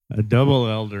A double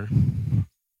elder.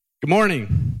 Good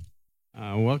morning.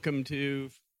 Welcome to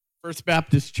First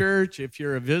Baptist Church. If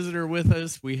you're a visitor with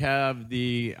us, we have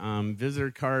the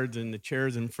visitor cards in the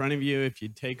chairs in front of you. If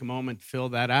you'd take a moment to fill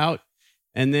that out,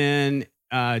 and then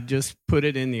just put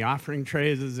it in the offering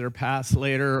trays as they're passed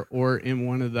later, or in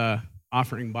one of the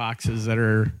offering boxes that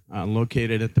are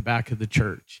located at the back of the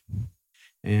church.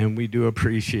 And we do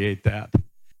appreciate that.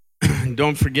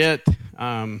 Don't forget,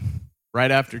 right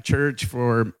after church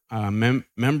for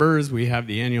members, we have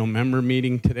the annual member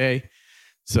meeting today.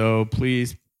 So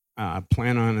please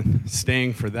plan on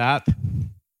staying for that.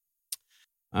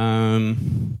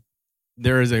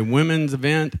 There is a women's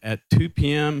event at 2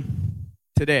 p.m.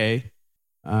 today.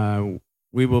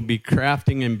 We will be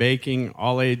crafting and baking.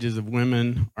 All ages of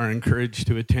women are encouraged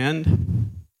to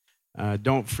attend.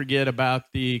 Don't forget about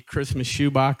the Christmas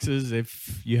shoe boxes.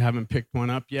 If you haven't picked one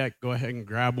up yet, go ahead and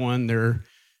grab one. They're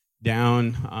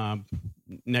down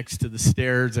next to the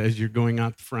stairs as you're going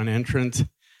out the front entrance,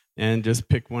 and just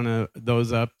pick one of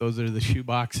those up. Those are the shoe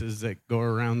boxes that go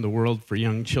around the world for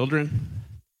young children.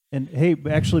 And hey,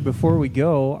 actually, before we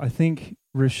go, I think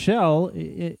Rochelle,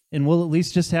 and we'll at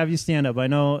least just have you stand up. I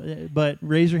know, but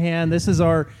raise your hand. This is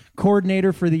our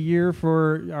coordinator for the year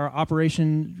for our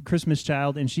Operation Christmas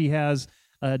Child, and she has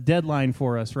a deadline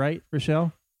for us, right,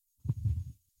 Rochelle?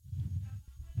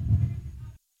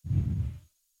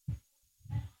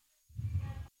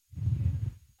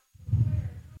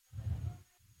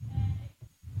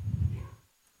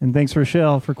 And thanks,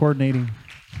 Rochelle, for coordinating.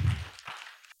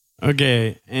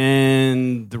 Okay,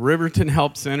 and the Riverton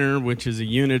Help Center, which is a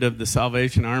unit of the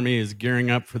Salvation Army, is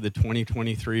gearing up for the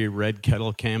 2023 Red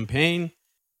Kettle campaign.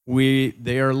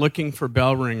 They are looking for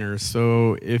bell ringers,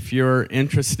 so if you're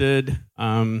interested,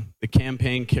 the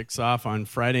campaign kicks off on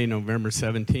Friday, November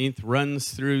 17th,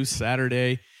 runs through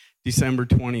Saturday, December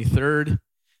 23rd.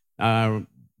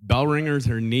 Bell ringers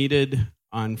are needed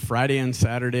on Friday and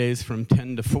Saturdays from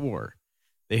 10 to 4.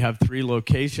 They have 3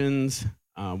 locations,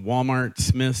 Walmart,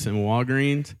 Smith's, and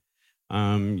Walgreens.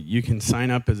 You can sign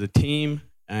up as a team,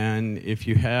 and if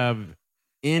you have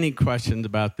any questions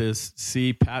about this,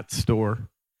 see Pat's store,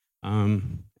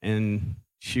 and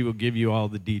she will give you all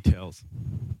the details.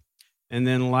 And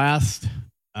then last,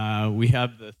 we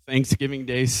have the Thanksgiving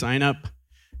Day sign-up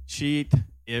sheet.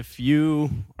 If you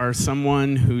are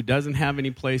someone who doesn't have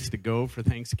any place to go for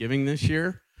Thanksgiving this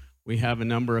year, we have a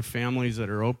number of families that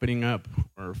are opening up,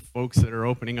 or folks that are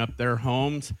opening up their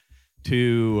homes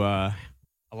to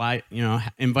invite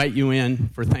you in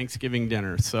for Thanksgiving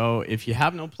dinner. So if you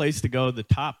have no place to go, the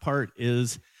top part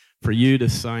is for you to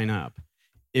sign up.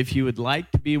 If you would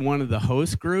like to be one of the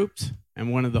host groups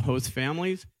and one of the host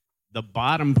families, the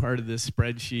bottom part of this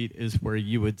spreadsheet is where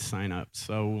you would sign up.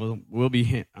 So we'll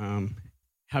be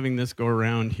having this go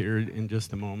around here in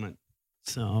just a moment.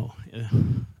 So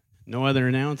no other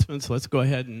announcements. Let's go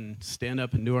ahead and stand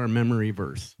up and do our memory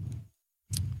verse.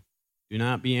 Do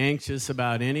not be anxious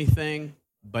about anything,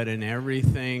 but in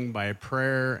everything by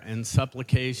prayer and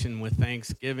supplication with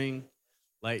thanksgiving,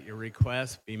 let your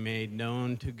requests be made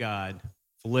known to God.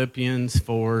 Philippians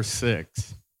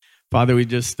 4:6. Father, we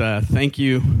just thank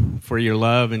you for your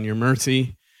love and your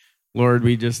mercy. Lord,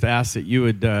 we just ask that you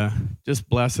would just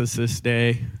bless us this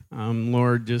day.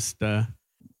 Lord, just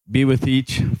be with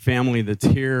each family that's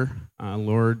here.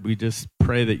 Lord, we just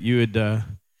pray that you would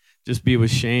just be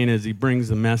with Shane as he brings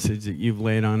the message that you've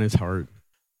laid on his heart.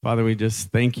 Father, we just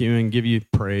thank you and give you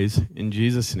praise. In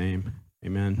Jesus' name,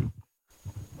 amen.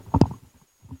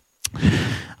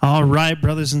 All right,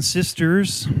 brothers and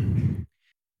sisters,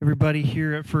 everybody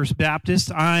here at First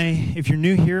Baptist. If you're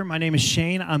new here, my name is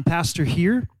Shane. I'm pastor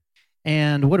here,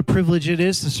 and what a privilege it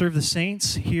is to serve the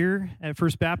saints here at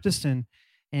First Baptist and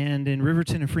in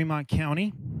Riverton and Fremont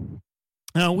County.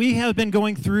 We have been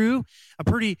going through a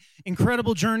pretty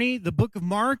incredible journey, the book of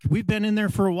Mark. We've been in there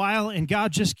for a while, and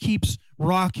God just keeps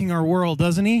rocking our world,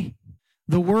 doesn't he?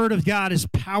 The Word of God is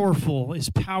powerful,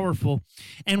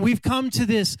 And we've come to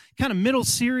this kind of middle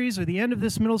series, or the end of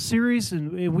this middle series,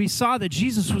 and we saw that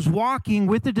Jesus was walking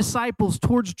with the disciples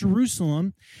towards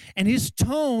Jerusalem, and his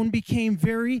tone became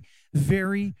very,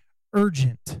 very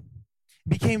urgent.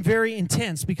 Became very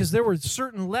intense because there were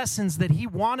certain lessons that he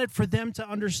wanted for them to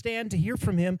understand, to hear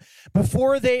from him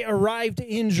before they arrived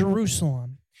in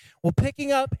Jerusalem. Well,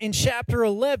 picking up in chapter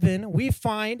 11, we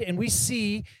find and we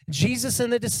see Jesus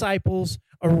and the disciples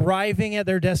arriving at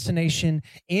their destination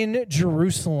in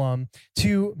Jerusalem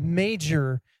to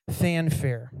major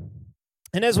fanfare.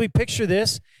 And as we picture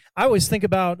this, I always think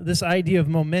about this idea of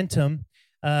momentum.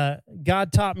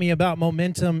 God taught me about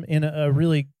momentum in a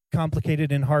really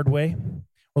complicated and hard way.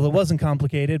 Well, it wasn't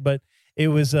complicated, but it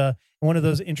was one of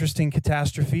those interesting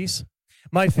catastrophes.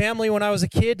 My family, when I was a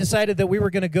kid, decided that we were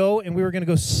going to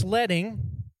go sledding,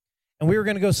 and we were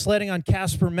going to go sledding on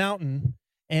Casper Mountain.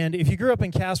 And if you grew up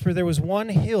in Casper, there was one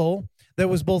hill that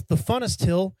was both the funnest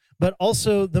hill, but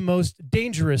also the most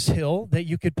dangerous hill that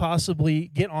you could possibly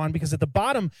get on, because at the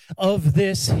bottom of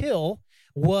this hill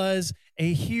was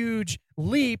a huge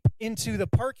leap into the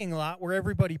parking lot where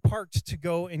everybody parked to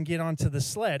go and get onto the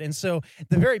sled. And so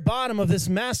the very bottom of this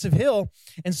massive hill,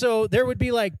 and so there would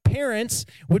be like parents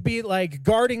would be like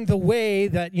guarding the way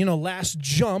that, last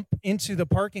jump into the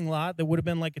parking lot that would have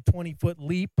been like a 20-foot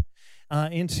leap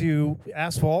into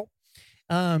asphalt.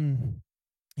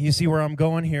 You see where I'm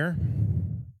going here?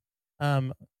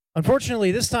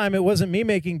 Unfortunately, this time it wasn't me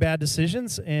making bad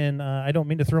decisions, and I don't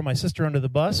mean to throw my sister under the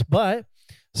bus, but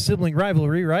sibling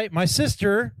rivalry, right? My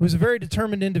sister, who's a very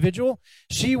determined individual,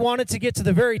 she wanted to get to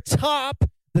the very top,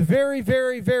 the very,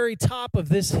 very, very top of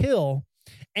this hill,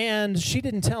 and she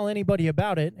didn't tell anybody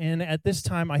about it. And at this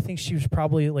time, I think she was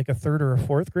probably like a third or a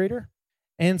fourth grader.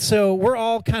 And so we're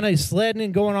all kind of sledding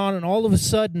and going on, and all of a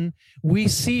sudden we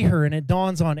see her, and it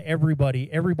dawns on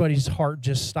everybody. Everybody's heart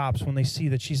just stops when they see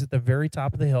that she's at the very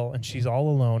top of the hill and she's all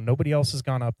alone. Nobody else has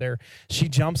gone up there. She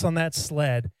jumps on that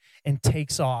sled and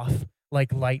takes off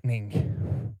like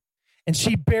lightning. And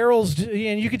she barrels,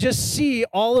 and you could just see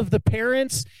all of the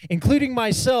parents, including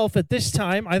myself at this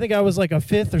time. I think I was like a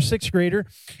fifth or sixth grader,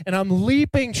 and I'm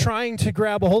leaping, trying to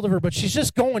grab a hold of her, but she's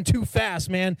just going too fast,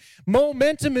 man.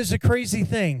 Momentum is a crazy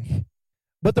thing.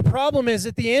 But the problem is,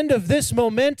 at the end of this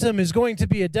momentum is going to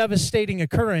be a devastating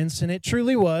occurrence, and it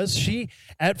truly was. She,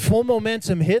 at full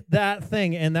momentum, hit that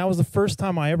thing, and that was the first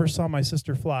time I ever saw my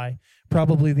sister fly,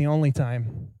 probably the only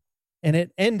time. And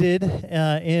it ended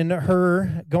in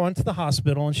her going to the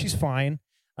hospital, and she's fine.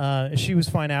 She was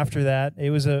fine after that.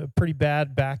 It was a pretty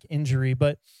bad back injury.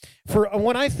 But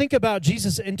when I think about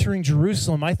Jesus entering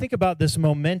Jerusalem, I think about this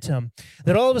momentum,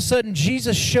 that all of a sudden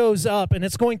Jesus shows up, and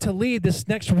it's going to lead, this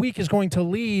next week is going to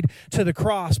lead to the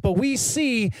cross. But we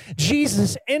see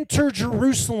Jesus enter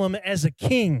Jerusalem as a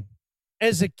king,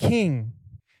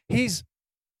 He's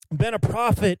been a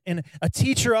prophet and a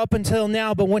teacher up until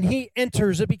now, but when he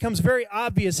enters, it becomes very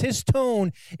obvious. His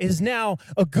tone is now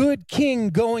a good king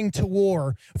going to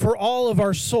war for all of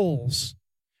our souls.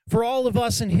 For all of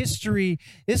us in history,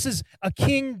 this is a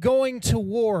king going to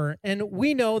war. And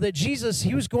we know that Jesus,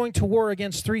 he was going to war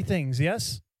against three things,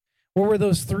 yes? What were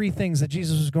those three things that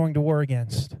Jesus was going to war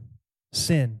against?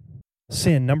 Sin.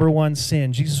 Sin. Number one,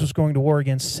 sin. Jesus was going to war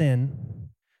against sin.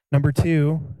 Number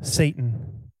two, Satan.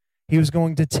 He was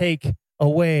going to take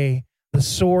away the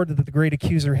sword that the great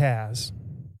accuser has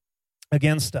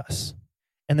against us.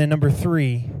 And then number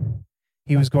three,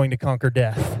 he was going to conquer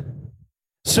death.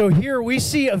 So here we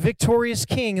see a victorious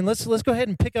king, and let's go ahead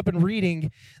and pick up in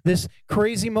reading this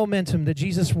crazy momentum that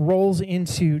Jesus rolls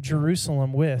into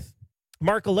Jerusalem with.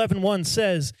 Mark 11:1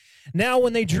 says, "Now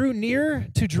when they drew near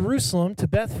to Jerusalem, to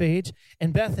Bethphage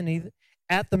and Bethany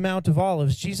at the Mount of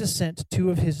Olives, Jesus sent two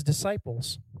of his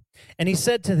disciples. And he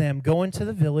said to them, 'Go into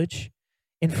the village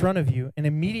in front of you, and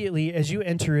immediately as you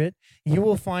enter it, you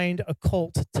will find a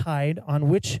colt tied on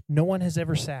which no one has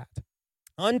ever sat.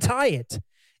 Untie it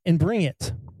and bring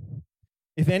it.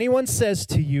 If anyone says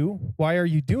to you, "Why are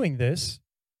you doing this?"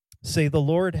 say, "The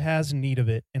Lord has need of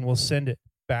it, and will send it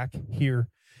back here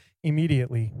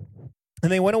immediately."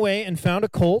 And they went away and found a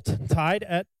colt tied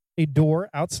at a door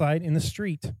outside in the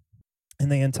street.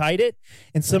 And they untied it,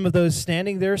 and some of those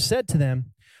standing there said to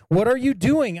them, "What are you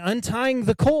doing untying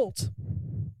the colt?"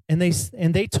 And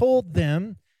they told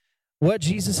them what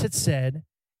Jesus had said,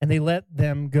 and they let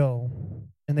them go.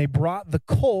 And they brought the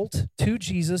colt to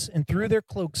Jesus and threw their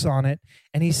cloaks on it,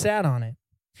 and he sat on it.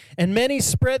 And many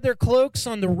spread their cloaks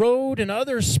on the road, and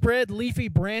others spread leafy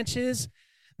branches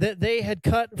that they had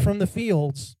cut from the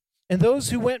fields. And those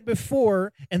who went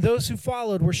before and those who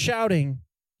followed were shouting.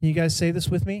 Can you guys say this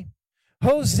with me?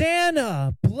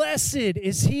 "Hosanna! Blessed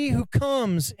is he who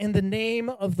comes in the name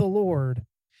of the Lord.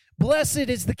 Blessed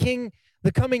is the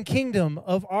coming kingdom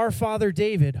of our father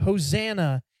David.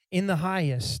 Hosanna in the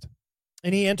highest."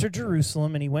 And he entered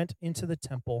Jerusalem, and he went into the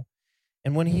temple.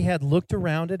 And when he had looked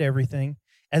around at everything,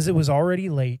 as it was already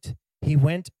late, he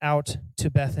went out to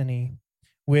Bethany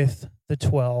with the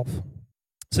 12.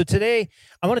 So today,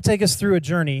 I want to take us through a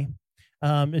journey.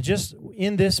 Just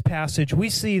in this passage, we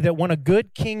see that when a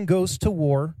good king goes to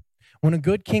war,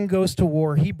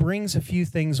 he brings a few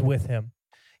things with him.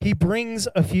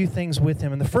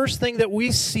 And the first thing that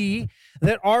we see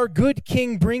that our good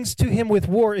king brings to him with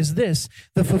war is this: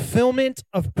 the fulfillment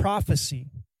of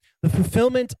prophecy. The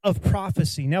fulfillment of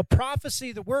prophecy. Now,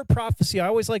 prophecy, the word prophecy, I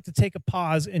always like to take a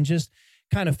pause and just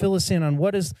kind of fill us in on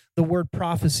what does the word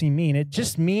prophecy mean. It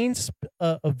just means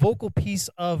a vocal piece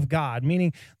of God,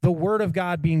 meaning the word of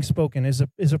God being spoken is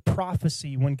a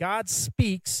prophecy. When God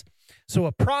speaks, so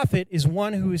a prophet is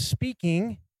one who is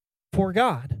speaking for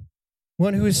God,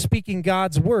 one who is speaking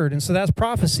God's word. And so that's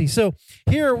prophecy. So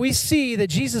here we see that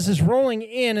Jesus is rolling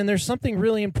in, and there's something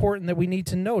really important that we need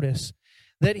to notice,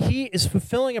 that he is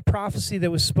fulfilling a prophecy that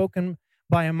was spoken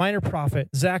by a minor prophet,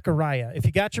 Zechariah. If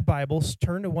you got your Bibles,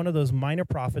 turn to one of those minor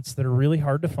prophets that are really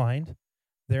hard to find.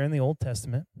 They're in the Old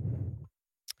Testament.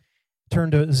 Turn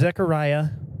to Zechariah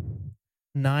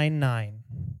 9:9.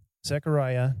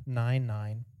 Zechariah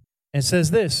 9:9. And it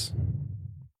says this,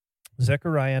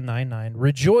 Zechariah 9:9,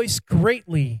 "Rejoice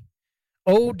greatly,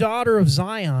 O daughter of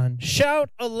Zion. Shout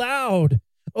aloud,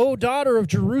 O daughter of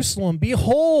Jerusalem.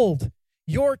 Behold,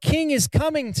 your king is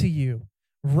coming to you.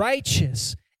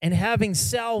 Righteous and having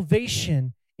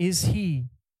salvation is he.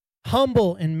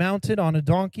 Humble and mounted on a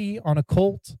donkey, on a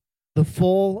colt, the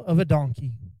foal of a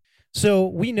donkey." So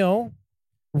we know,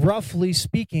 roughly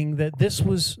speaking, that this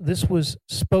was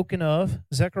spoken of,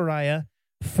 Zechariah,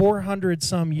 400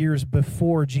 some years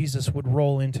before Jesus would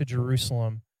roll into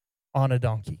Jerusalem on a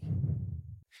donkey.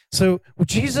 So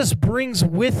Jesus brings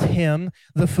with him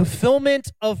the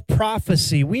fulfillment of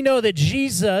prophecy. We know that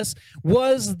Jesus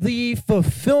was the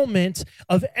fulfillment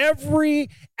of every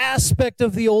aspect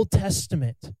of the Old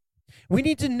Testament. We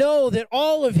need to know that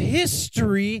all of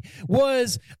history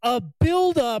was a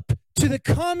build-up to the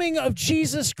coming of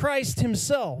Jesus Christ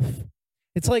himself.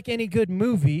 It's like any good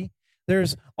movie.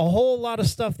 There's a whole lot of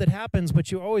stuff that happens,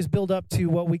 but you always build up to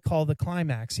what we call the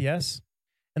climax, yes?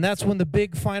 And that's when the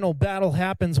big final battle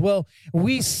happens. Well,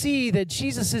 we see that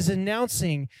Jesus is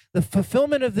announcing the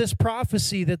fulfillment of this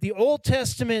prophecy, that the Old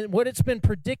Testament, what it's been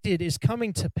predicted, is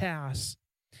coming to pass.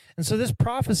 And so this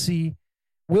prophecy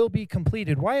will be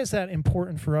completed. Why is that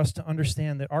important for us to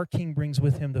understand that our King brings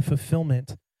with him the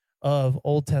fulfillment of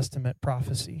Old Testament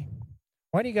prophecy?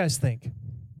 Why do you guys think?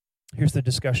 Here's the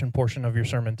discussion portion of your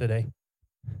sermon today.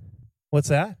 What's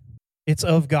that? It's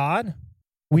of God.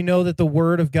 We know that the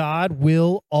word of God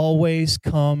will always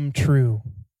come true.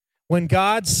 When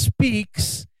God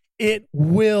speaks, it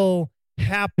will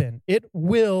happen. It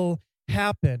will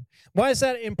happen. Why is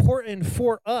that important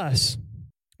for us?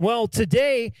 Well,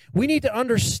 today, we need to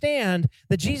understand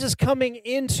that Jesus coming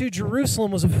into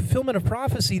Jerusalem was a fulfillment of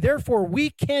prophecy. Therefore,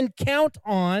 we can count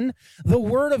on the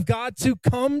word of God to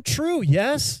come true,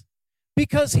 yes?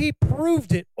 Because he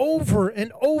proved it over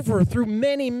and over through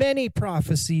many, many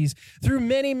prophecies, through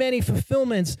many, many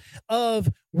fulfillments of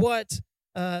what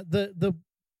the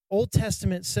Old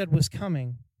Testament said was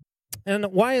coming. And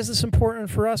why is this important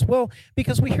for us? Well,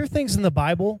 because we hear things in the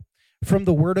Bible from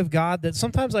the Word of God that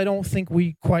sometimes I don't think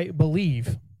we quite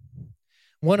believe.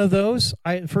 One of those,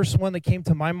 first one that came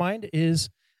to my mind is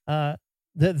that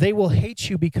they will hate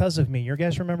you because of me. You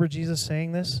guys remember Jesus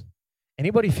saying this?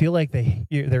 Anybody feel like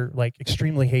they're like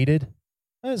extremely hated?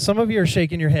 Some of you are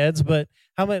shaking your heads, but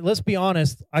let's be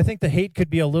honest. I think the hate could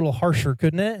be a little harsher,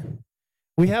 couldn't it?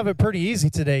 We have it pretty easy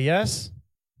today, yes?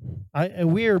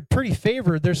 We are pretty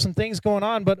favored. There's some things going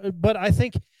on, but I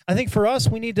think for us,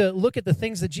 we need to look at the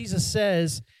things that Jesus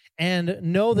says and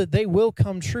know that they will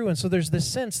come true. And so there's this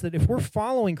sense that if we're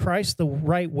following Christ the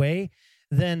right way,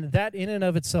 then that in and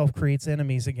of itself creates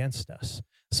enemies against us.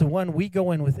 So when we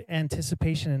go in with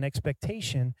anticipation and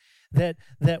expectation that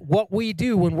what we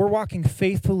do when we're walking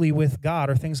faithfully with God,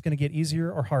 are things going to get easier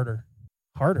or harder?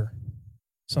 Harder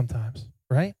sometimes,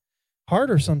 right?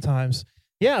 Harder sometimes.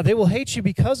 Yeah, they will hate you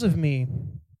because of me.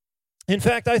 In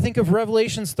fact, I think of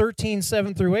Revelations 13,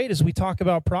 7 through 8 as we talk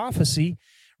about prophecy.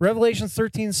 Revelations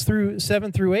 13 through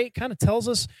 7 through 8 kind of tells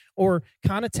us or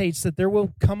connotates that there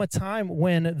will come a time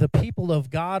when the people of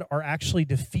God are actually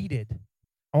defeated.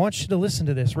 I want you to listen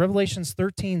to this. Revelations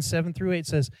 13, 7 through 8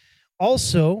 says,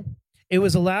 "Also, it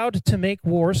was allowed to make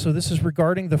war," so this is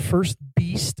regarding the first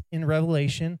beast in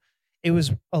Revelation. "It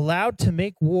was allowed to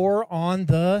make war on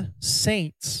the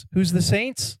saints." Who's the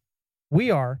saints?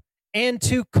 We are. "And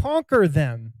to conquer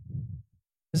them."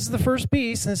 This is the first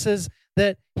beast, and it says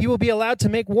that he will be allowed to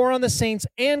make war on the saints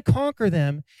and conquer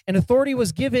them, and authority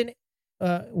was given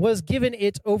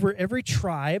it over every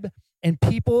tribe and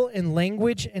people and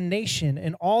language and nation,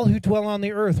 and all who dwell on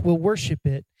the earth will worship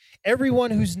it. Everyone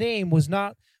whose name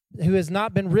who has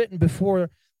not been written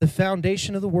before the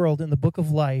foundation of the world in the book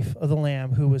of life of the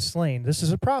Lamb who was slain. This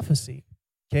is a prophecy.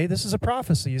 Okay, this is a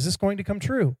prophecy. Is this going to come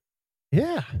true?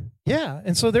 Yeah.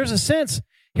 And so there's a sense.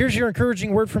 Here's your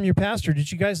encouraging word from your pastor.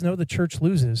 Did you guys know the church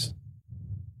loses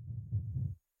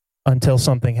until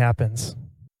something happens?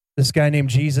 This guy named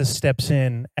Jesus steps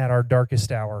in at our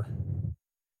darkest hour,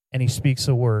 and he speaks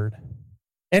a word,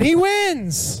 And he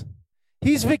wins.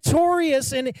 He's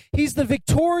victorious, and he's the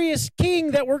victorious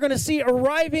king that we're going to see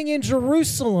arriving in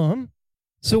Jerusalem.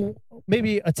 So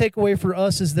maybe a takeaway for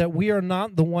us is that we are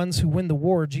not the ones who win the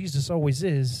war. Jesus always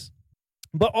is.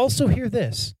 But also hear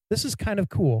this. This is kind of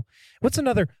cool. What's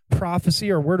another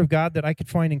prophecy or word of God that I could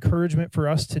find encouragement for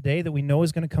us today that we know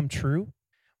is going to come true?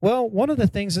 Well, one of the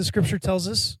things that Scripture tells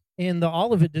us in the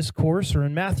Olivet Discourse or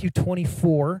in Matthew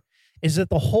 24 is that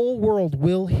the whole world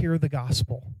will hear the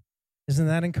gospel. Isn't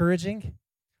that encouraging?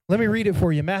 Let me read it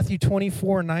for you. Matthew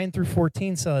 24, 9 through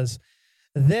 14 says,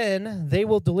 "Then they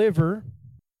will deliver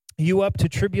you up to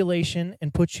tribulation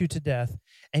and put you to death,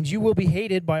 and you will be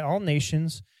hated by all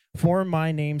nations for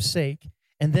my name's sake.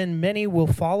 And then many will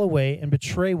fall away and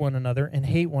betray one another and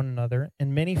hate one another,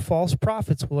 and many false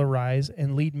prophets will arise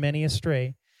and lead many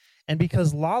astray. And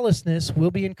because lawlessness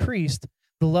will be increased,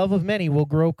 the love of many will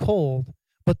grow cold,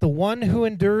 but the one who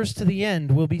endures to the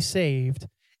end will be saved.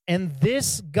 And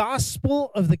this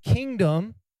gospel of the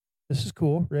kingdom," this is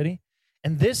cool, ready?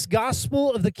 "And this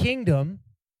gospel of the kingdom,"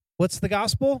 what's the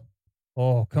gospel?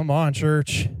 Oh, come on,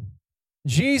 church.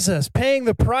 Jesus paying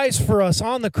the price for us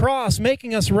on the cross,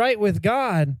 making us right with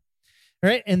God.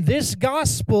 Right? "And this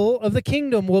gospel of the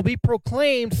kingdom will be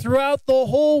proclaimed throughout the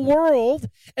whole world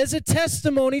as a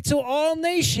testimony to all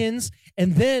nations,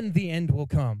 and then the end will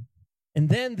come." And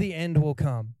then the end will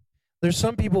come. There's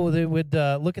some people that would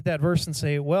look at that verse and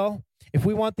say, well, if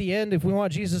we want the end, if we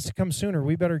want Jesus to come sooner,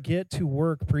 we better get to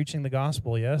work preaching the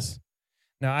gospel, yes?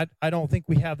 Now, I don't think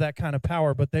we have that kind of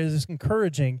power, but there's this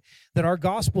encouraging that our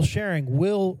gospel sharing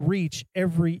will reach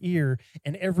every ear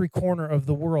and every corner of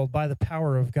the world by the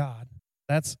power of God.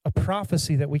 That's a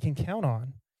prophecy that we can count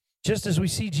on. Just as we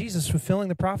see Jesus fulfilling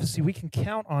the prophecy, we can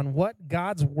count on what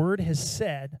God's word has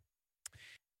said.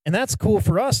 And that's cool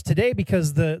for us today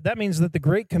because that means that the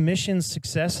Great Commission's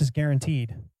success is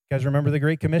guaranteed. You guys remember the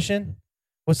Great Commission?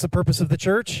 What's the purpose of the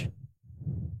church?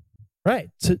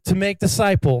 Right, to make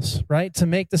disciples, right? To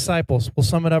make disciples. We'll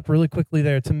sum it up really quickly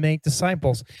there, to make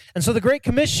disciples. And so the Great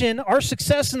Commission, our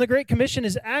success in the Great Commission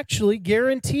is actually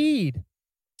guaranteed.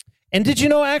 And did you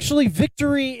know actually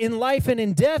victory in life and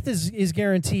in death is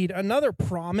guaranteed? Another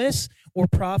promise or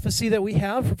prophecy that we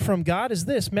have from God is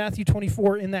this. Matthew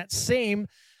 24, in that same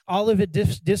Olivet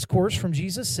Discourse from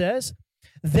Jesus says,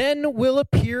 "Then will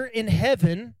appear in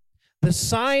heaven the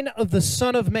sign of the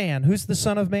Son of Man." Who's the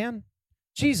Son of Man?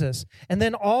 Jesus. "And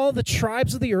then all the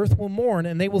tribes of the earth will mourn,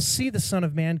 and they will see the Son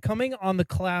of Man coming on the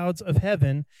clouds of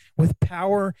heaven with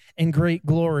power and great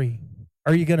glory."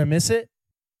 Are you going to miss it?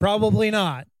 Probably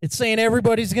not. It's saying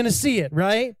everybody's going to see it,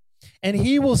 right? "And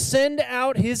he will send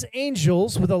out his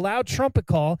angels with a loud trumpet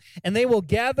call, and they will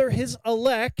gather his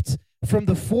elect from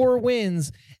the four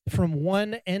winds, from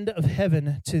one end of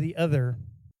heaven to the other."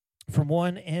 From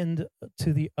one end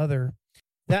to the other.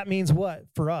 That means what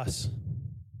for us?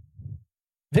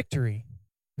 Victory.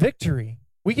 Victory.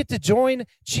 We get to join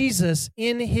Jesus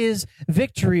in his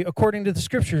victory according to the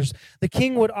scriptures. The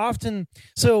king would often...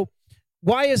 So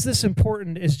why is this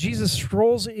important? As Jesus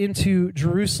strolls into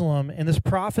Jerusalem and this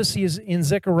prophecy is in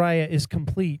Zechariah is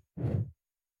complete.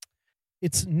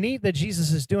 It's neat that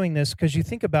Jesus is doing this because you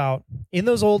think about, in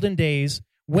those olden days,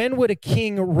 when would a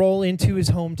king roll into his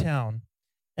hometown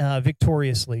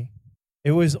victoriously?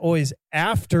 It was always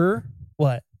after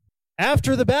what?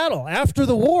 After the battle, after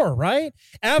the war, right?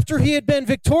 After he had been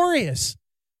victorious.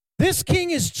 This king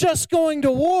is just going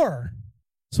to war.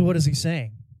 So what is he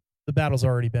saying? The battle's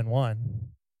already been won.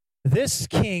 This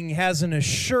king has an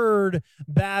assured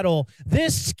battle.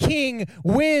 This king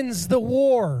wins the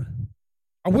war.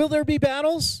 Will there be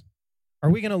battles? Are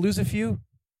we going to lose a few?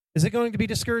 Is it going to be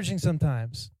discouraging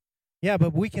sometimes? Yeah,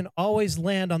 but we can always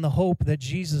land on the hope that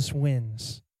Jesus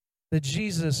wins. That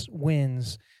Jesus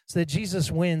wins. So that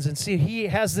Jesus wins. And see, he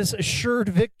has this assured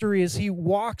victory as he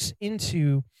walks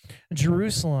into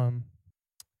Jerusalem.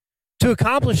 To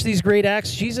accomplish these great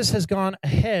acts, Jesus has gone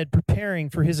ahead preparing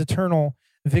for his eternal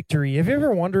victory. Have you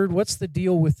ever wondered what's the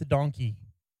deal with the donkey?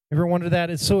 Ever wonder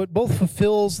that? So it both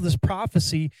fulfills this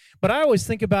prophecy, but I always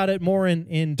think about it more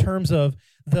in terms of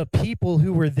the people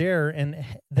who were there and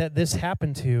that this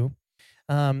happened to.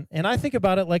 And I think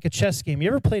about it like a chess game. You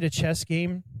ever played a chess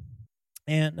game?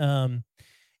 And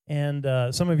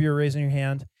some of you are raising your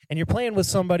hand, and you're playing with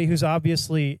somebody who's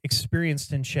obviously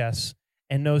experienced in chess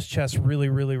and knows chess really,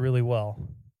 really, really well.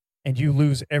 And you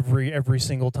lose every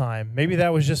single time. Maybe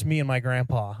that was just me and my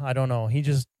grandpa. I don't know.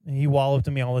 He walloped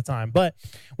me all the time. But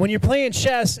when you're playing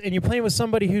chess and you're playing with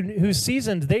somebody who's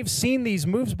seasoned, they've seen these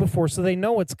moves before, so they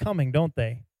know what's coming, don't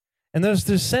they? And there's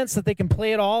this sense that they can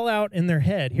play it all out in their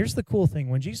head. Here's the cool thing.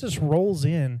 When Jesus rolls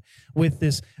in with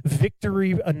this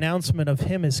victory announcement of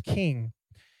him as king,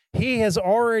 He has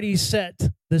already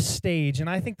set the stage. And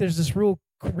I think there's this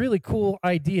really cool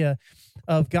idea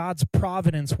of God's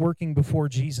providence working before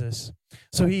Jesus.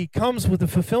 So he comes with the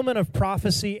fulfillment of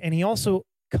prophecy, and he also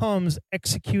comes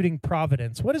executing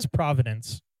providence. What is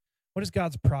providence? What is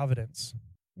God's providence?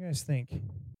 What do you guys think?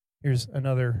 Here's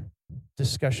another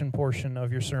discussion portion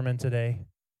of your sermon today.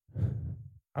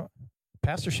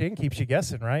 Pastor Shane keeps you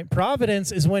guessing, right?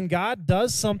 Providence is when God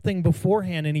does something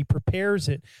beforehand and he prepares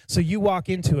it so you walk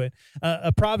into it.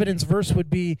 A providence verse would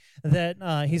be that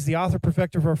he's the author,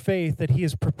 perfecter of our faith, that he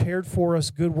has prepared for us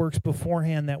good works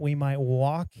beforehand that we might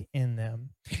walk in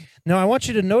them. Now, I want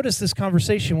you to notice this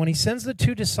conversation when he sends the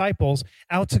two disciples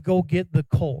out to go get the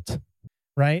colt,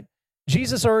 right?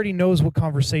 Jesus already knows what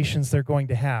conversations they're going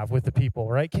to have with the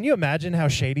people, right? Can you imagine how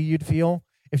shady you'd feel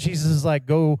if Jesus is like,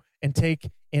 go and take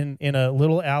in a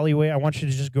little alleyway, I want you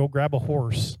to just go grab a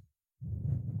horse?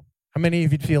 How many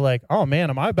of you'd feel like, oh man,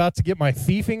 am I about to get my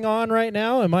thieving on right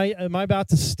now? Am I about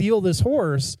to steal this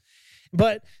horse?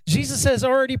 But Jesus has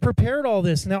already prepared all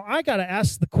this. Now I got to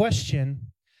ask the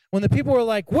question, when the people were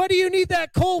like, what do you need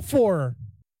that colt for?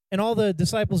 And all the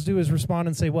disciples do is respond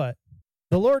and say what?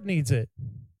 The Lord needs it.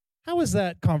 How has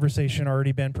that conversation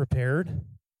already been prepared?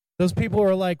 Those people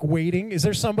are like waiting. Is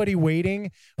there somebody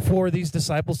waiting for these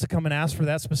disciples to come and ask for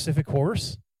that specific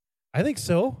horse? I think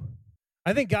so.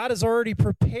 I think God has already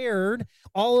prepared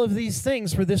all of these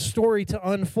things for this story to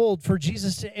unfold, for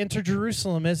Jesus to enter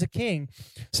Jerusalem as a king.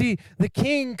 See, the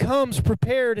king comes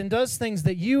prepared and does things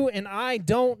that you and I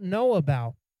don't know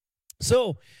about.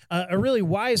 So a really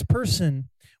wise person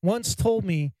once told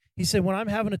me, he said, when I'm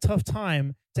having a tough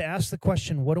time, to ask the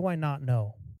question, what do I not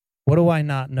know? What do I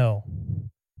not know?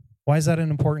 Why is that an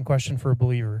important question for a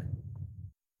believer?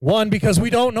 One, because we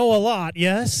don't know a lot,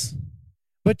 yes.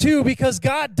 But two, because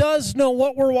God does know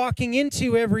what we're walking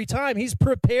into every time. He's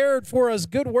prepared for us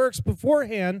good works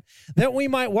beforehand that we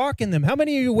might walk in them. How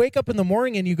many of you wake up in the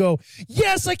morning and you go,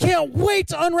 yes, I can't wait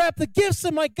to unwrap the gifts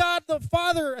that my God the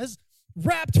Father has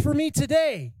wrapped for me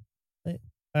today?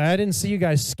 I didn't see you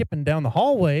guys skipping down the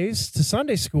hallways to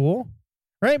Sunday school.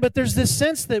 Right? But there's this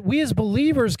sense that we as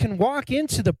believers can walk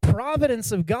into the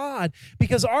providence of God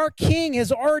because our King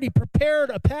has already prepared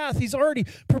a path. He's already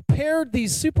prepared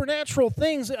these supernatural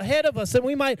things ahead of us that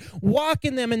we might walk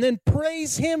in them and then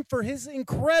praise him for his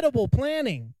incredible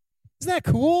planning. Isn't that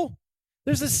cool?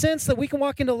 There's a sense that we can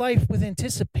walk into life with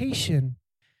anticipation.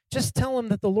 Just tell him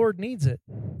that the Lord needs it.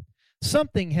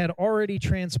 Something had already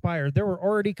transpired. There were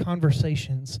already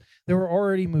conversations. There were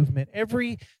already movement.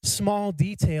 Every small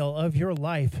detail of your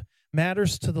life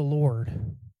matters to the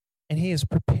Lord, and he is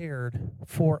prepared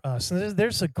for us. And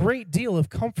there's a great deal of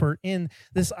comfort in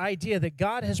this idea that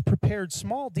God has prepared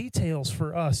small details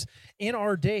for us in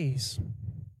our days.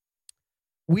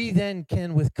 We then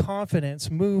can, with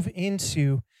confidence, move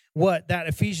into what that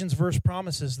Ephesians verse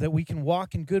promises, that we can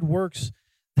walk in good works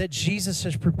that Jesus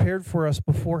has prepared for us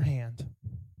beforehand.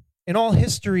 In all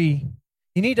history,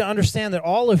 you need to understand that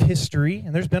all of history,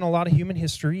 and there's been a lot of human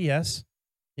history, yes.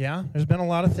 Yeah, there's been a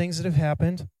lot of things that have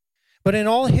happened. But in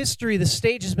all history, the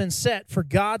stage has been set for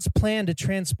God's plan to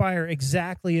transpire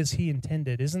exactly as he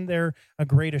intended. Isn't there a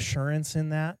great assurance in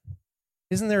that?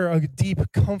 Isn't there a deep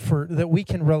comfort that we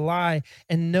can rely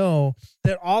and know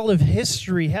that all of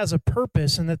history has a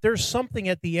purpose and that there's something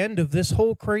at the end of this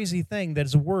whole crazy thing that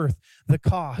is worth the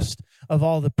cost of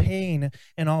all the pain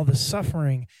and all the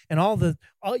suffering and all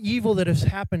evil that has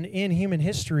happened in human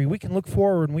history? We can look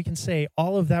forward and we can say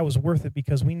all of that was worth it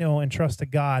because we know and trust a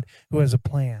God who has a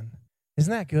plan.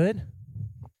 Isn't that good?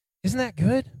 Isn't that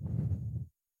good?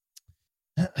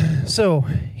 So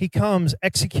he comes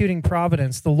executing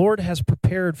providence. The Lord has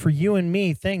prepared for you and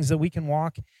me things that we can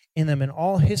walk in them. And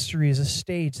all history is a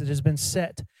stage that has been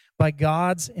set by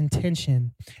God's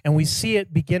intention. And we see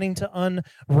it beginning to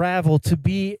unravel, to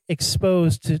be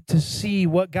exposed, to see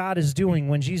what God is doing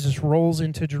when Jesus rolls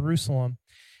into Jerusalem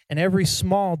and every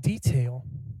small detail.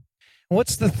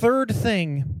 What's the third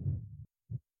thing?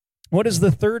 What is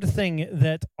the third thing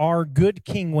that our good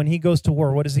king, when he goes to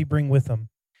war, what does he bring with him?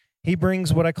 He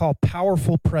brings what I call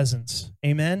powerful presence.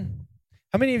 Amen?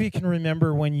 How many of you can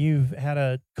remember when you've had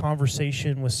a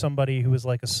conversation with somebody who was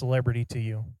like a celebrity to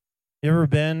you? You ever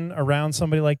been around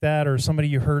somebody like that, or somebody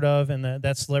you heard of and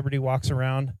that celebrity walks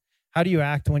around? How do you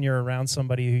act when you're around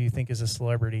somebody who you think is a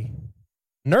celebrity?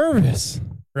 Nervous,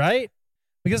 right?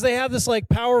 Because they have this like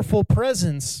powerful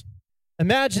presence.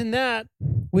 Imagine that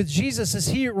with Jesus as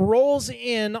he rolls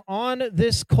in on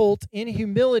this colt in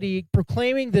humility,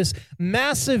 proclaiming this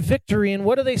massive victory. And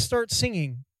what do they start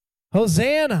singing?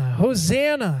 Hosanna,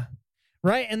 Hosanna,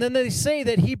 right? And then they say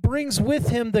that he brings with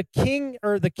him the king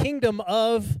or the kingdom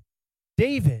of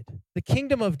David, the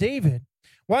kingdom of David.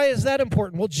 Why is that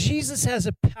important? Well, Jesus has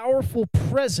a powerful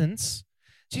presence.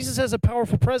 Jesus has a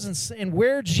powerful presence, and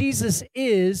where Jesus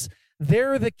is,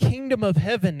 there the kingdom of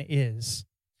heaven is.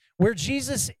 Where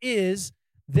Jesus is,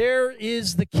 there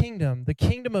is the kingdom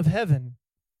of heaven.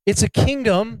 It's a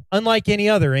kingdom unlike any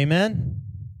other, amen?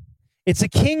 It's a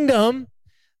kingdom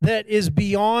that is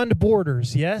beyond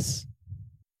borders, yes?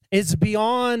 It's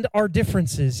beyond our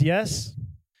differences, yes?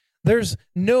 There's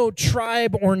no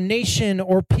tribe or nation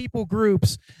or people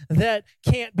groups that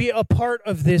can't be a part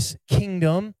of this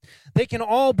kingdom. They can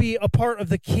all be a part of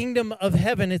the kingdom of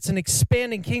heaven. It's an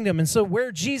expanding kingdom. And so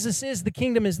where Jesus is, the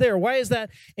kingdom is there. Why is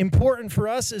that important for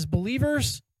us as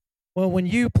believers? Well, when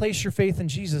you place your faith in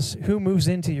Jesus, who moves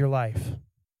into your life?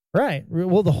 Right.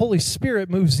 Well, the Holy Spirit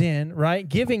moves in, right,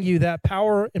 giving you that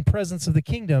power and presence of the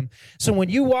kingdom. So when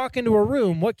you walk into a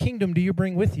room, what kingdom do you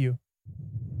bring with you?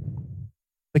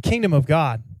 The kingdom of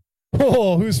God.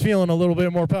 Oh, who's feeling a little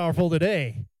bit more powerful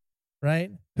today,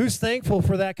 right? Who's thankful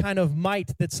for that kind of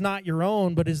might that's not your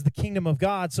own, but is the kingdom of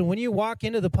God? So when you walk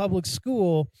into the public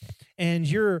school and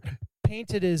you're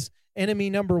painted as enemy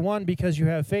number one because you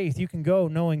have faith, you can go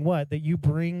knowing what? That you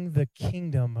bring the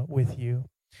kingdom with you.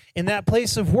 In that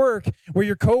place of work where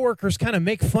your coworkers kind of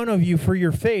make fun of you for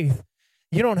your faith,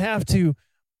 you don't have to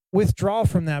withdraw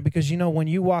from that, because you know when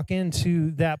you walk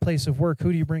into that place of work,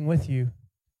 who do you bring with you?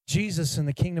 Jesus in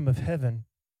the kingdom of heaven.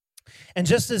 And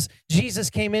just as Jesus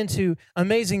came into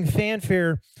amazing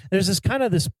fanfare, there's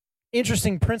this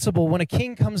interesting principle. When a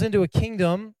king comes into a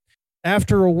kingdom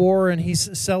after a war and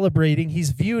he's celebrating,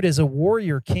 he's viewed as a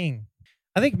warrior king.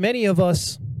 I think many of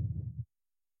us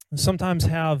sometimes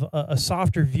have a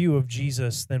softer view of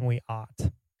Jesus than we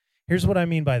ought. Here's what I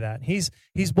mean by that. He's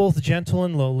both gentle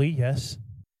and lowly, yes.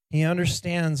 He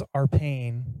understands our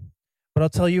pain. But I'll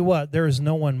tell you what, there is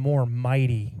no one more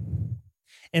mighty.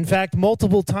 In fact,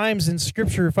 multiple times in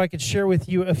Scripture, if I could share with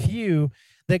you a few,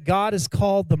 that God is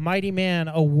called the mighty man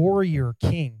a warrior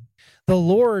king. The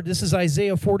Lord, this is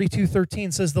Isaiah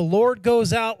 42:13, says, the Lord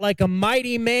goes out like a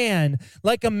mighty man,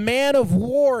 like a man of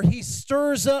war. He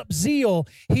stirs up zeal.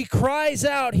 He cries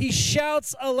out. He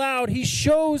shouts aloud. He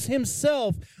shows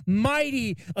himself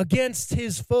mighty against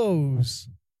his foes.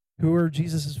 Who are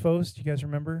Jesus' foes? Do you guys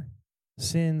remember?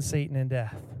 Sin, Satan, and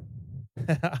death.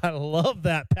 I love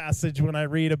that passage when I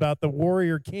read about the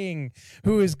warrior king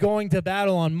who is going to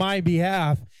battle on my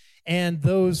behalf, and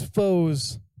those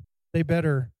foes, they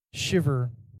better shiver.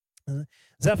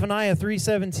 Zephaniah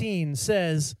 3:17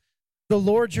 says, the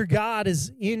Lord your God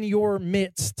is in your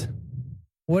midst.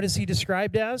 What is he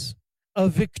described as? A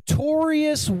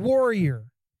victorious warrior.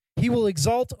 He will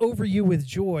exult over you with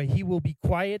joy. He will be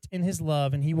quiet in his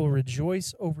love, and he will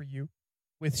rejoice over you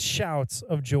with shouts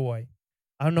of joy.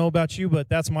 I don't know about you, but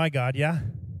that's my God, yeah?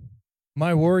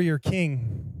 My warrior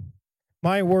king.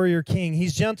 My warrior king.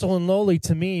 He's gentle and lowly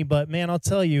to me, but man, I'll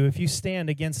tell you, if you stand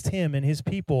against him and his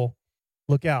people,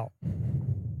 look out.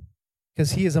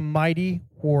 Because he is a mighty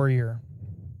warrior.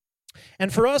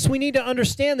 And for us, we need to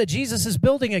understand that Jesus is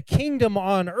building a kingdom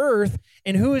on earth,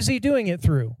 and who is he doing it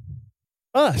through?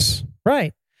 Us,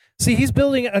 right? See, he's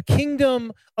building a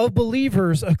kingdom of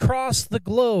believers across the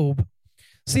globe.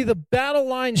 See, the battle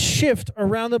lines shift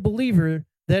around the believer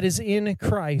that is in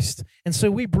Christ. And so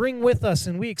we bring with us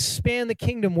and we expand the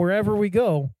kingdom wherever we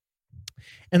go.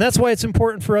 And that's why it's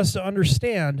important for us to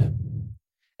understand,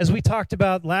 as we talked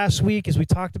about last week, as we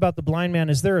talked about the blind man,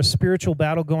 is there a spiritual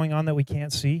battle going on that we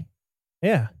can't see?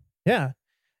 Yeah.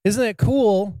 Isn't it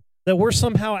cool that we're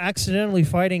somehow accidentally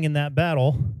fighting in that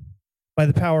battle by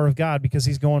the power of God because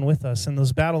he's going with us? And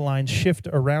those battle lines shift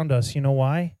around us. You know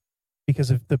why?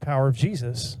 Because of the power of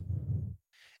Jesus.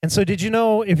 And so did you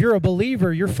know, if you're a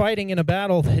believer, you're fighting in a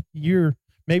battle that you're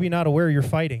maybe not aware you're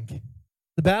fighting.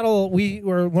 The battle we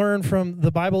learn from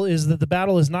the Bible is that the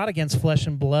battle is not against flesh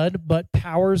and blood, but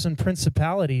powers and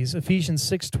principalities. Ephesians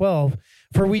 6:12,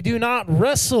 for we do not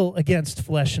wrestle against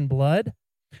flesh and blood,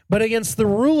 but against the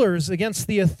rulers, against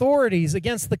the authorities,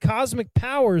 against the cosmic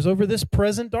powers over this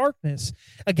present darkness,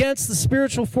 against the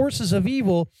spiritual forces of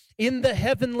evil in the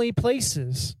heavenly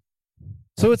places.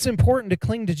 So it's important to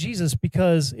cling to Jesus,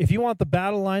 because if you want the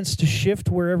battle lines to shift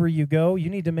wherever you go, you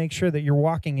need to make sure that you're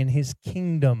walking in his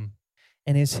kingdom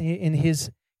and in his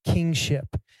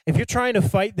kingship. If you're trying to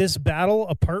fight this battle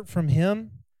apart from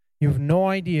him, you have no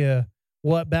idea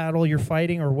what battle you're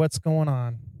fighting or what's going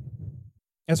on.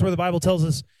 That's where the Bible tells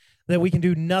us that we can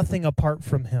do nothing apart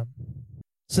from him.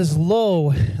 It says,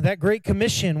 lo, that great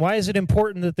commission. Why is it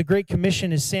important that the great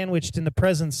commission is sandwiched in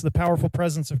the powerful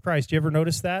presence of Christ? Do you ever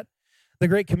notice that? The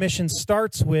Great Commission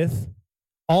starts with,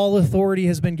 all authority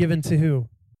has been given to who?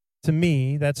 to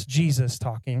me. That's Jesus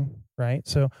talking, right?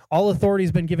 So all authority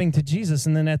has been given to Jesus.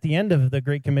 And then at the end of the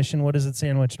Great Commission, what is it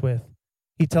sandwiched with?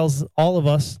 He tells all of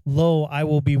us, lo, I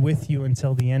will be with you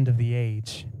until the end of the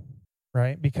age,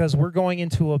 right? Because we're going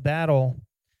into a battle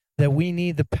that we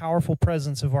need the powerful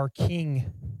presence of our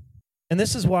King. And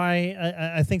this is why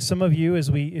I think some of you, as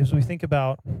we think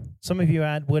about, some of you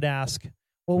would ask,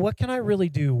 well, what can I really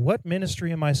do? What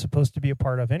ministry am I supposed to be a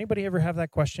part of? Anybody ever have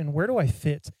that question? Where do I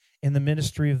fit in the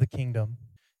ministry of the kingdom?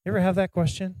 You ever have that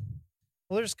question?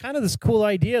 Well, there's kind of this cool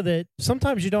idea that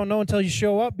sometimes you don't know until you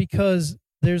show up, because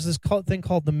there's this thing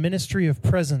called the ministry of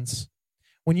presence.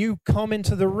 When you come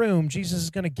into the room, Jesus is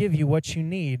going to give you what you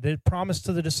need. The promise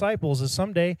to the disciples is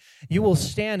someday you will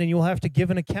stand and you'll have to give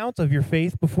an account of your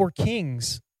faith before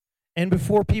kings and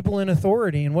before people in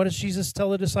authority. And what does Jesus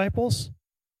tell the disciples?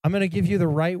 I'm going to give you the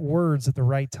right words at the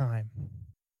right time.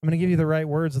 I'm going to give you the right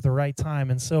words at the right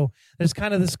time. And so there's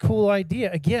kind of this cool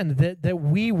idea, again, that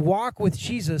we walk with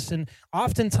Jesus, and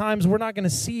oftentimes we're not going to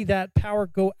see that power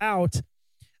go out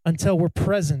until we're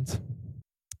present.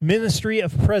 Ministry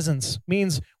of presence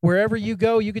means wherever you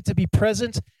go, you get to be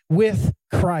present with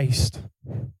Christ.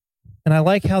 And I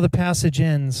like how the passage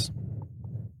ends.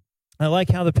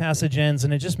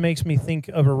 And it just makes me think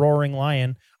of a roaring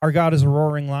lion. Our God is a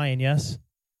roaring lion, yes?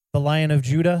 The Lion of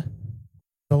Judah.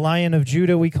 The Lion of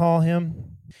Judah, we call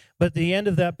him. But at the end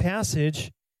of that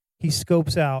passage, he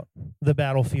scopes out the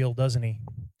battlefield, doesn't he?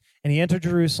 And he entered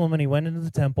Jerusalem, and he went into the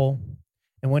temple.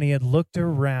 And when he had looked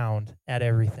around at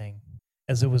everything,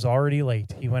 as it was already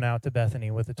late, he went out to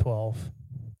Bethany with the 12.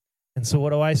 And so what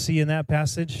do I see in that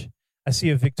passage? I see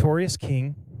a victorious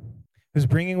king who's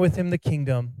bringing with him the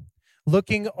kingdom,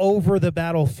 looking over the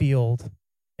battlefield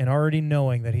and already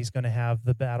knowing that he's going to have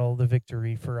the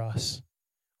victory for us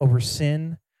over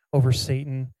sin, over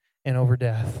Satan, and over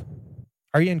death.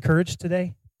 Are you encouraged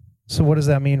today? So what does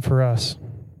that mean for us?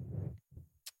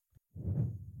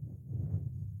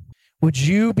 Would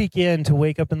you begin to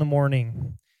wake up in the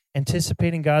morning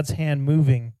anticipating God's hand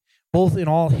moving, both in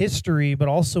all history, but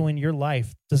also in your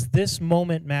life? Does this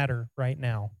moment matter right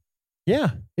now? Yeah,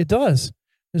 it does.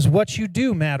 Does what you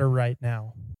do matter right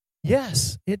now?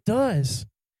 Yes, it does.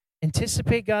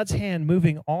 Anticipate God's hand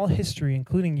moving all history,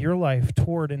 including your life,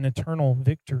 toward an eternal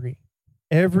victory.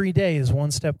 Every day is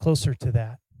one step closer to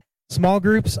that. Small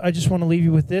groups, I just want to leave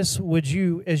you with this. Would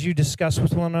you, as you discuss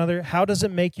with one another, how does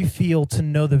it make you feel to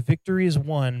know the victory is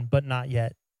won, but not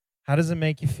yet? How does it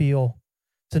make you feel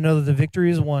to know that the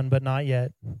victory is won, but not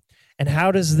yet? And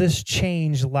how does this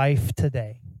change life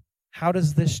today? How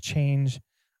does this change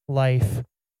life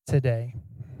today?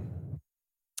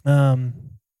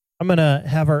 I'm going to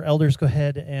have our elders go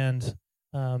ahead and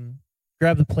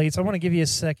grab the plates. I want to give you a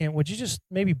second. Would you just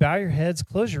maybe bow your heads,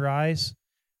 close your eyes?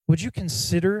 Would you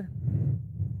consider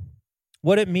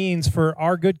what it means for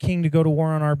our good King to go to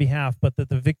war on our behalf, but that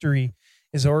the victory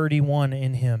is already won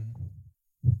in him?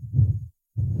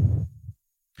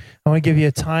 I want to give you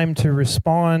a time to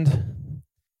respond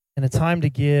and a time to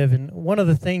give. And one of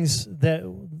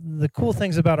the cool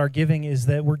things about our giving is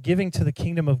that we're giving to the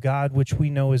kingdom of God, which we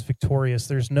know is victorious.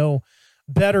 There's no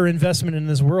better investment in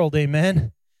this world,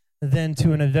 amen, than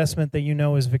to an investment that you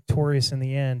know is victorious in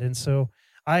the end. And so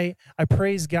I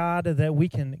praise God that we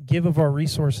can give of our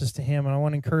resources to him. And I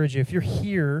want to encourage you, if you're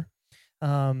here,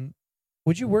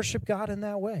 would you worship God in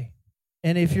that way?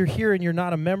 And if you're here and you're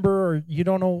not a member or you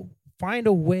don't know, find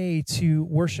a way to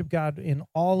worship God in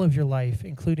all of your life,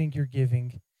 including your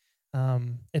giving.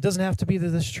 It doesn't have to be to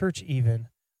this church even,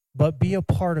 but be a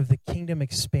part of the kingdom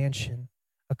expansion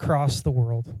across the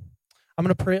world. I'm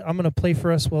going to pray. I'm going to play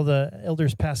for us while the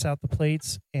elders pass out the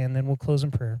plates, and then we'll close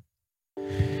in prayer.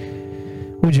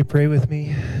 Would you pray with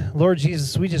me? Lord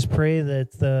Jesus, we just pray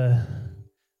that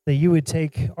you would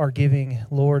take our giving,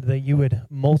 Lord, that you would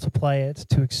multiply it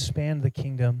to expand the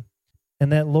kingdom,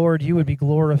 and that, Lord, you would be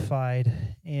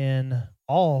glorified in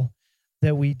all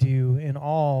that we do, in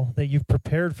all that you've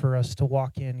prepared for us to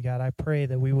walk in. God, I pray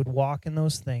that we would walk in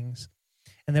those things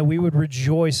and that we would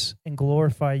rejoice and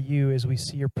glorify you as we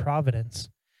see your providence.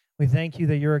 We thank you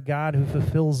that you're a God who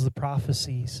fulfills the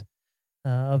prophecies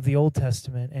of the Old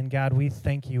Testament. And God, we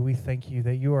thank you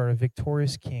that you are a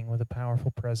victorious King with a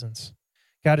powerful presence.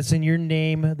 God, it's in your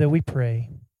name that we pray.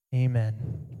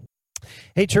 Amen.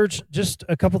 Hey, church, just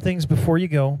a couple things before you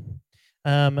go.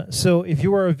 So if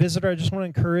you are a visitor, I just want to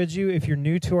encourage you, if you're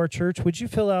new to our church, would you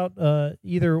fill out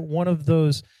either one of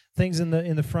those things in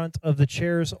the front of the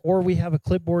chairs, or we have a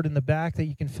clipboard in the back that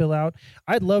you can fill out.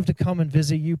 I'd love to come and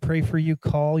visit you, pray for you,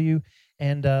 call you,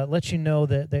 and let you know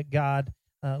that God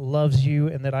loves you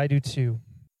and that I do too.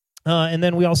 And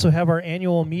then we also have our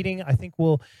annual meeting. I think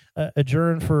we'll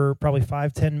adjourn for probably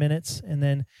 5-10 minutes and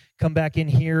then come back in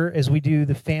here as we do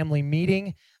the family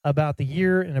meeting about the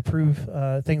year and approve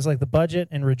things like the budget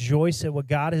and rejoice at what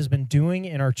God has been doing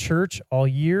in our church all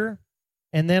year.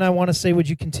 And then I want to say, would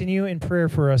you continue in prayer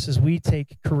for us as we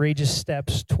take courageous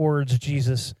steps towards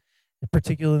Jesus,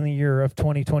 particularly in the year of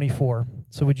 2024.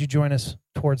 So would you join us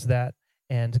towards that?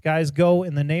 And guys, go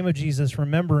in the name of Jesus,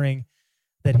 remembering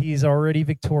that he's already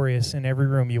victorious in every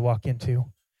room you walk into.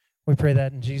 We pray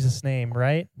that in Jesus' name,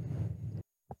 right?